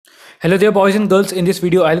Hello there boys and girls. In this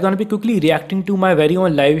video I'm gonna be quickly reacting to my very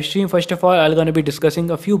own live stream. First of all, I'm gonna be discussing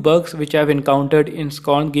a few bugs which I've encountered in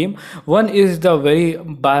Scorn game. One is the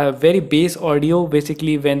very bass audio.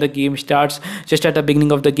 Basically when the game starts, just at the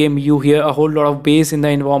beginning of the game you hear a whole lot of bass in the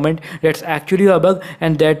environment. That's actually a bug,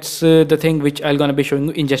 and that's the thing which I'm gonna be showing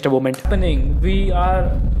you in just a moment. I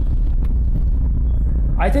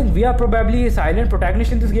think we are probably silent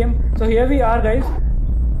protagonist in this game. So here we are, guys.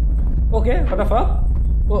 Okay, what the fuck?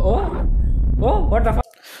 Oh, what the fuck?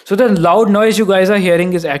 So the loud noise you guys are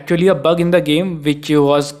hearing is actually a bug in the game which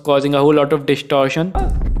was causing a whole lot of distortion.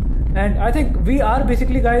 And I think we are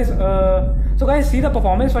basically, guys, so guys, see the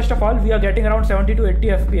performance. First of all, we are getting around 70 to 80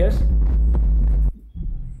 FPS.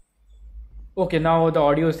 Okay, now the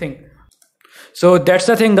audio thing. So that's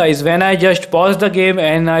the thing, guys. When I just paused the game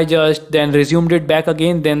and I just then resumed it back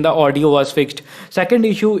again, then the audio was fixed. Second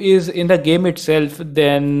issue is in the game itself.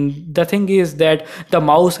 Then the thing is that the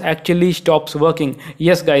mouse actually stops working.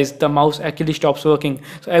 Yes guys, the mouse actually stops working.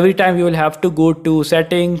 So every time you will have to go to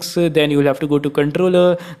settings, then you will have to go to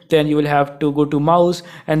controller, then you will have to go to mouse,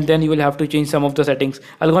 and then you will have to change some of the settings.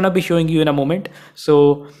 I'm gonna be showing you in a moment.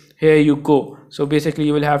 So here you go. So basically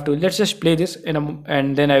you will have to, let's just play this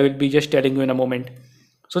and then I will be just telling you in a moment.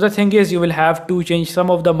 So the thing is, you will have to change some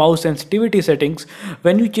of the mouse sensitivity settings.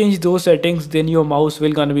 When you change those settings, then your mouse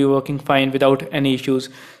will gonna be working fine without any issues.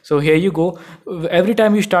 So here you go. Every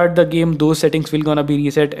time you start the game, those settings will gonna be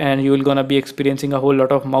reset and you will gonna be experiencing a whole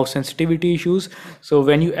lot of mouse sensitivity issues. So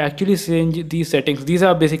when you actually change these settings, these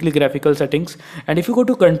are basically graphical settings. And if you go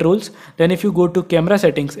to controls, then if you go to camera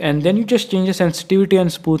settings and then you just change the sensitivity and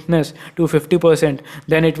smoothness to 50%,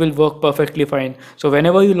 then it will work perfectly fine. So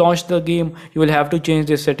whenever you launch the game, you will have to change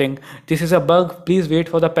this setting. This is a bug. Please wait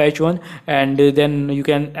for the patch 1, and then you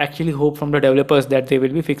can actually hope from the developers that they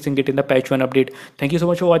will be fixing it in the patch 1 update. Thank you so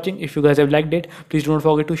much for watching. If you guys have liked it, please don't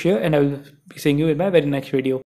forget to share, and I will be seeing you in my very next video.